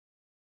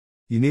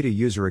You need a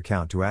user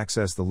account to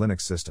access the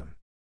Linux system.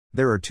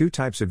 There are two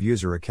types of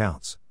user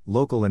accounts,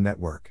 local and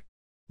network.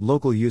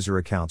 Local user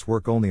accounts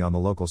work only on the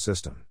local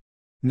system.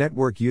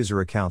 Network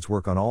user accounts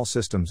work on all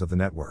systems of the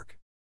network.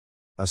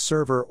 A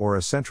server or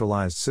a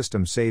centralized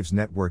system saves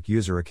network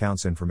user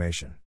accounts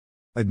information.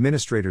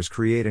 Administrators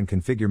create and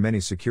configure many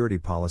security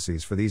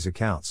policies for these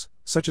accounts,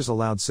 such as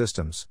allowed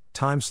systems,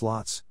 time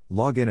slots,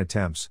 login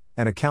attempts,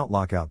 and account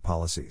lockout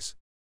policies.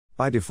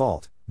 By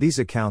default, these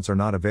accounts are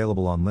not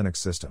available on Linux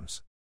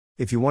systems.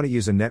 If you want to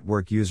use a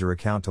network user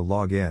account to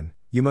log in,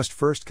 you must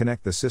first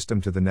connect the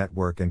system to the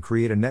network and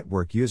create a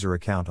network user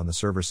account on the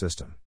server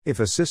system.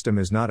 If a system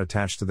is not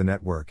attached to the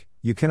network,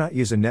 you cannot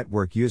use a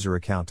network user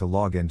account to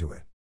log into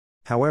it.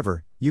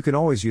 However, you can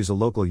always use a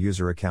local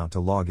user account to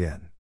log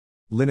in.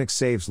 Linux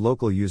saves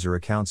local user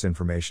accounts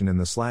information in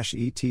the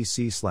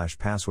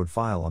 /etc/passwd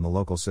file on the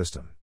local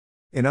system.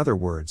 In other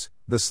words,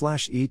 the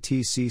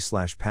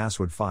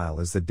 /etc/passwd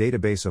file is the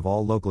database of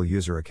all local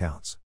user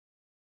accounts.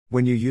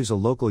 When you use a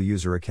local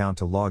user account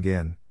to log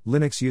in,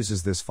 Linux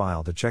uses this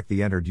file to check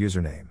the entered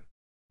username.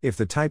 If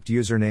the typed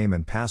username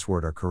and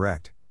password are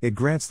correct, it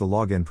grants the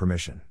login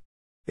permission.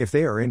 If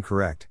they are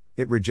incorrect,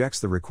 it rejects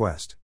the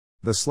request.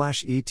 The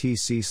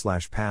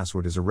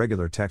 /etc/passwd is a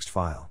regular text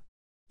file.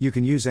 You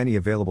can use any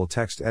available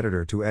text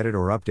editor to edit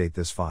or update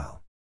this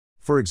file.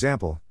 For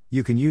example,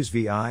 you can use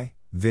VI,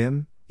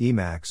 Vim,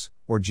 Emacs,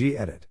 or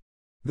Gedit.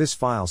 This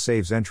file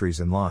saves entries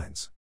in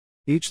lines.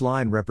 Each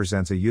line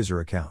represents a user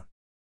account.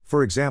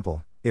 For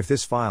example, if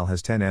this file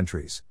has 10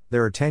 entries,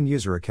 there are 10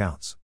 user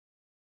accounts.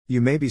 You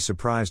may be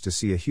surprised to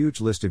see a huge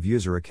list of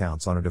user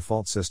accounts on a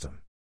default system.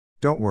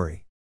 Don't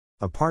worry.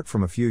 Apart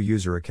from a few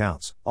user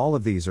accounts, all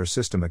of these are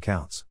system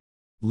accounts.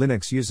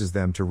 Linux uses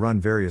them to run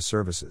various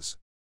services.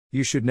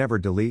 You should never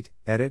delete,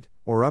 edit,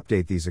 or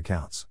update these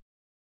accounts.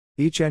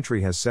 Each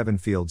entry has 7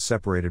 fields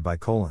separated by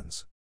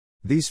colons.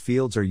 These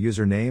fields are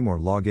username or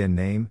login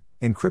name,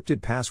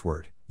 encrypted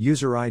password,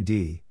 user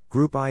ID,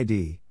 group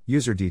ID,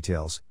 user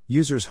details,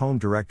 user's home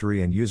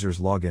directory and user's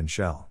login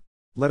shell.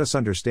 Let us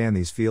understand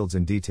these fields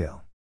in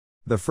detail.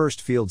 The first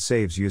field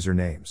saves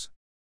usernames.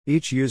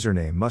 Each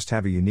username must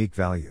have a unique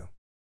value.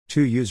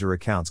 2 user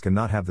accounts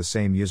cannot have the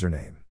same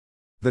username.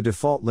 The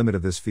default limit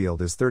of this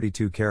field is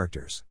 32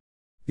 characters.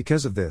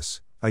 Because of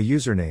this, a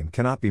username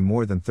cannot be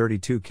more than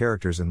 32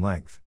 characters in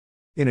length.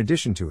 In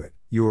addition to it,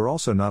 you are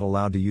also not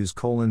allowed to use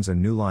colons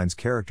and new lines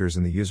characters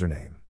in the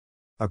username.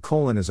 A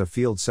colon is a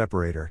field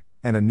separator,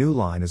 and a new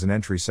line is an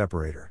entry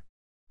separator.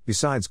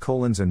 Besides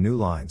colons and new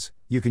lines,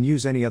 you can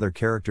use any other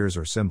characters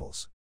or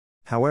symbols.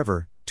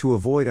 However, to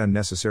avoid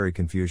unnecessary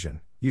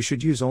confusion, you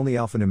should use only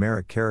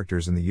alphanumeric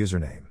characters in the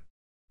username.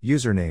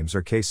 Usernames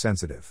are case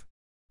sensitive.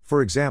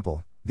 For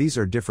example, these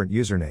are different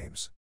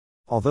usernames.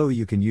 Although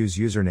you can use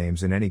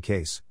usernames in any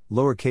case,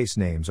 lowercase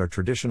names are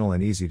traditional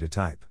and easy to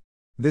type.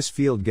 This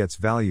field gets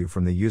value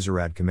from the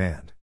useradd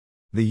command.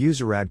 The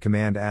useradd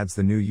command adds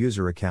the new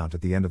user account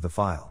at the end of the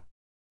file.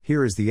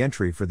 Here is the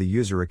entry for the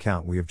user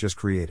account we have just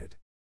created.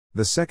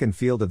 The second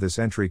field of this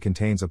entry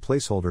contains a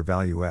placeholder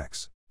value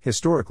x.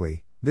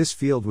 Historically, this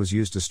field was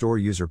used to store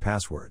user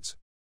passwords.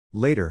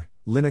 Later,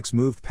 Linux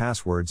moved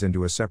passwords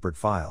into a separate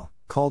file,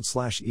 called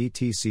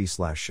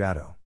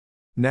 /etc/shadow.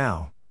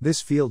 Now,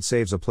 this field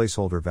saves a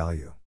placeholder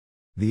value.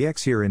 The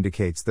X here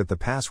indicates that the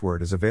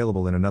password is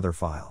available in another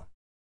file.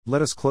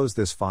 Let us close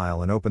this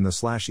file and open the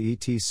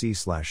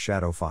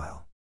 /etc/shadow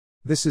file.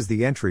 This is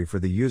the entry for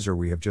the user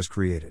we have just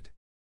created.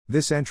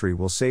 This entry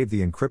will save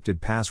the encrypted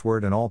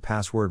password and all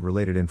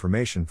password-related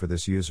information for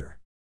this user.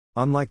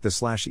 Unlike the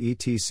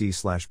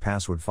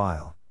 /etc/passwd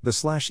file, the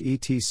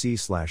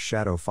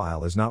 /etc/shadow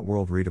file is not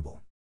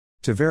world-readable.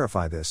 To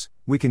verify this,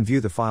 we can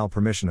view the file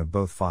permission of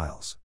both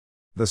files.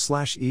 The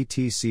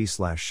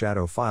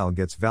 /etc/shadow file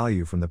gets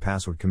value from the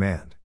passwd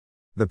command.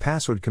 The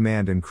passwd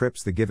command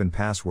encrypts the given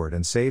password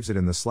and saves it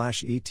in the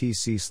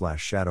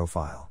 /etc/shadow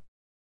file.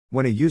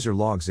 When a user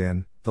logs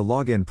in, the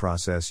login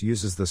process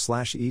uses the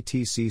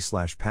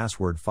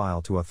 /etc/password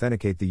file to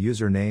authenticate the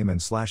username and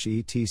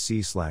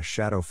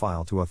 /etc/shadow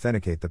file to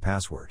authenticate the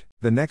password.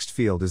 The next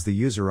field is the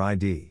user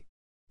ID.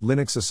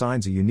 Linux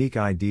assigns a unique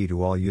ID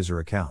to all user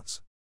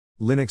accounts.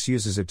 Linux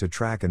uses it to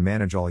track and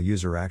manage all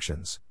user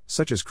actions,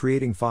 such as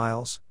creating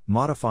files,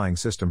 modifying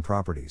system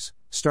properties,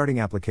 starting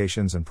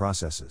applications and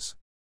processes.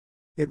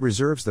 It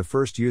reserves the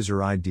first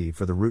user ID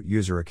for the root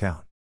user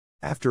account.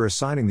 After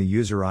assigning the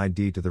user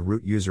ID to the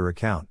root user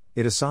account,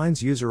 it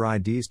assigns user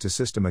IDs to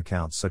system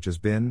accounts such as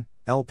bin,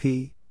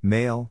 LP,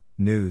 mail,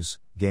 news,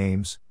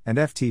 games, and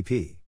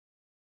FTP.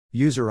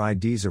 User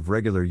IDs of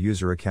regular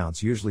user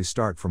accounts usually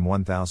start from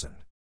 1000.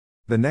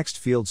 The next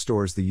field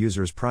stores the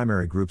user's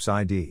primary group's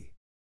ID.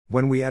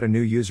 When we add a new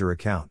user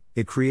account,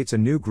 it creates a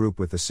new group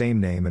with the same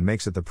name and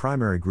makes it the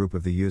primary group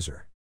of the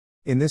user.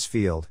 In this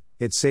field,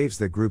 it saves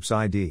the group's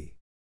ID.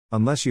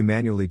 Unless you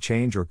manually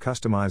change or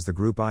customize the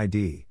group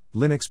ID,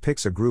 Linux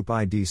picks a group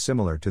ID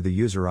similar to the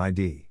user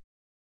ID.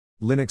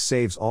 Linux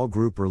saves all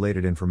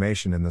group-related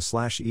information in the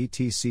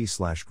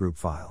 /etc/group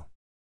file.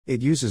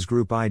 It uses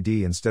group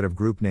ID instead of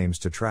group names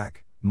to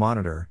track,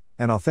 monitor,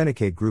 and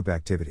authenticate group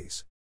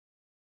activities.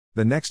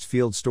 The next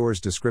field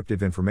stores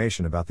descriptive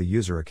information about the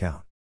user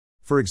account.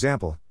 For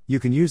example, you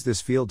can use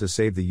this field to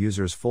save the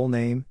user's full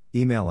name,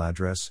 email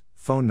address,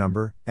 phone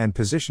number, and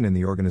position in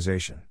the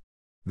organization.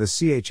 The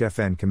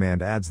chfn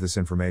command adds this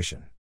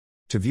information.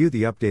 To view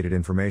the updated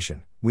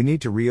information, we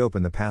need to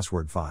reopen the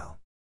password file.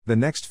 The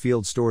next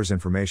field stores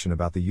information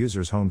about the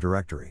user's home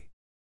directory.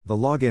 The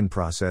login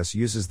process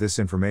uses this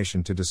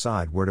information to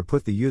decide where to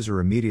put the user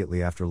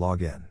immediately after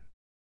login.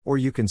 Or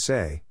you can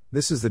say,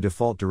 this is the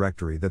default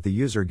directory that the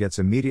user gets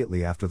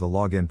immediately after the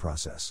login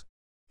process.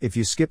 If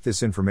you skip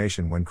this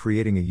information when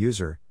creating a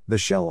user, the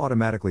shell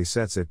automatically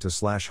sets it to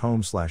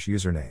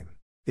 /home/username.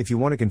 If you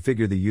want to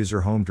configure the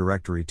user home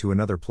directory to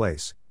another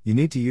place, you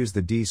need to use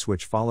the D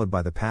switch followed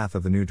by the path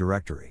of the new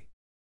directory.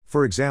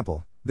 For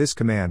example, this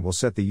command will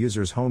set the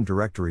user's home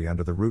directory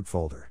under the root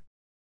folder.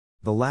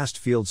 The last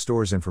field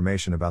stores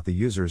information about the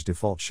user's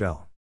default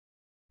shell.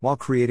 While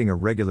creating a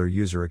regular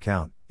user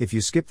account, if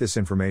you skip this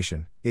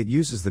information, it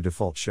uses the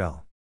default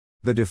shell.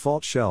 The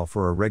default shell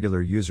for a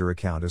regular user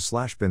account is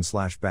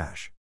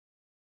 /bin/bash.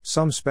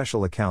 Some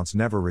special accounts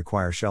never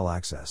require shell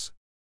access.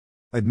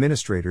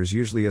 Administrators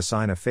usually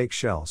assign a fake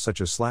shell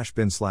such as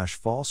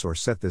 /bin/false or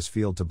set this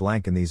field to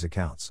blank in these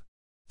accounts.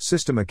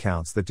 System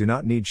accounts that do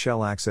not need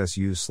shell access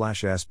use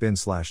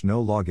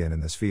 /bin/no login in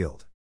this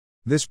field.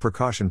 This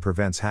precaution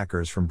prevents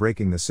hackers from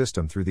breaking the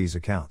system through these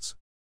accounts.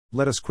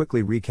 Let us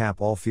quickly recap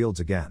all fields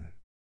again.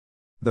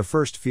 The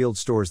first field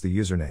stores the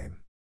username.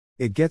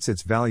 It gets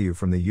its value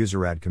from the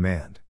useradd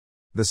command.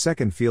 The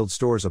second field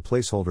stores a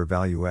placeholder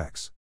value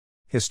x.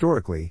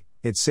 Historically,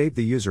 it saved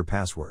the user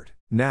password.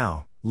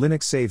 Now,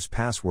 Linux saves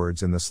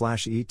passwords in the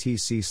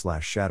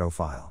 /etc/shadow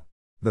file.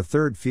 The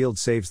third field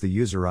saves the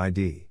user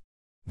ID.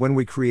 When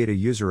we create a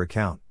user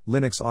account,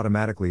 Linux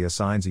automatically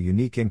assigns a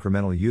unique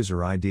incremental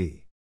user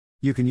ID.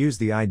 You can use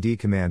the ID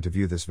command to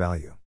view this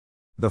value.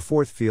 The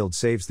fourth field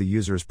saves the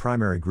user's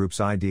primary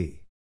group's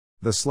ID.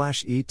 The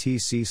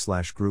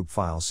 /etc/group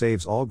file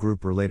saves all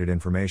group-related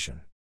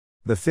information.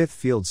 The fifth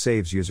field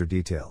saves user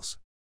details.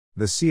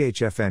 The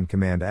chfn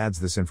command adds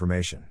this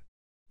information.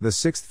 The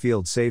sixth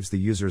field saves the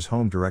user's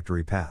home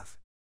directory path.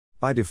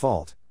 By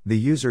default, the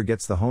user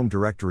gets the home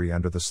directory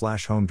under the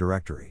 /home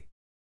directory.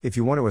 If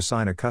you want to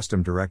assign a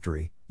custom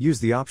directory, use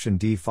the option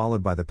D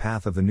followed by the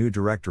path of the new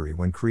directory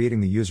when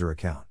creating the user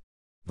account.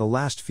 The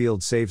last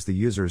field saves the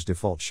user's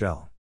default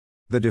shell.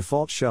 The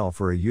default shell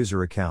for a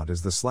user account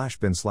is the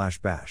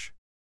 /bin/bash.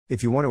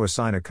 If you want to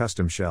assign a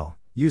custom shell,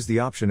 use the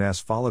option S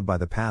followed by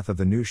the path of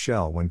the new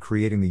shell when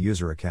creating the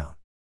user account.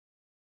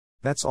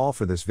 That's all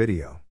for this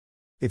video.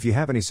 If you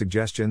have any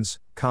suggestions,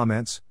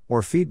 comments,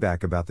 or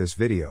feedback about this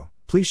video,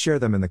 please share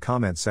them in the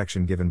comment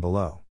section given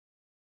below.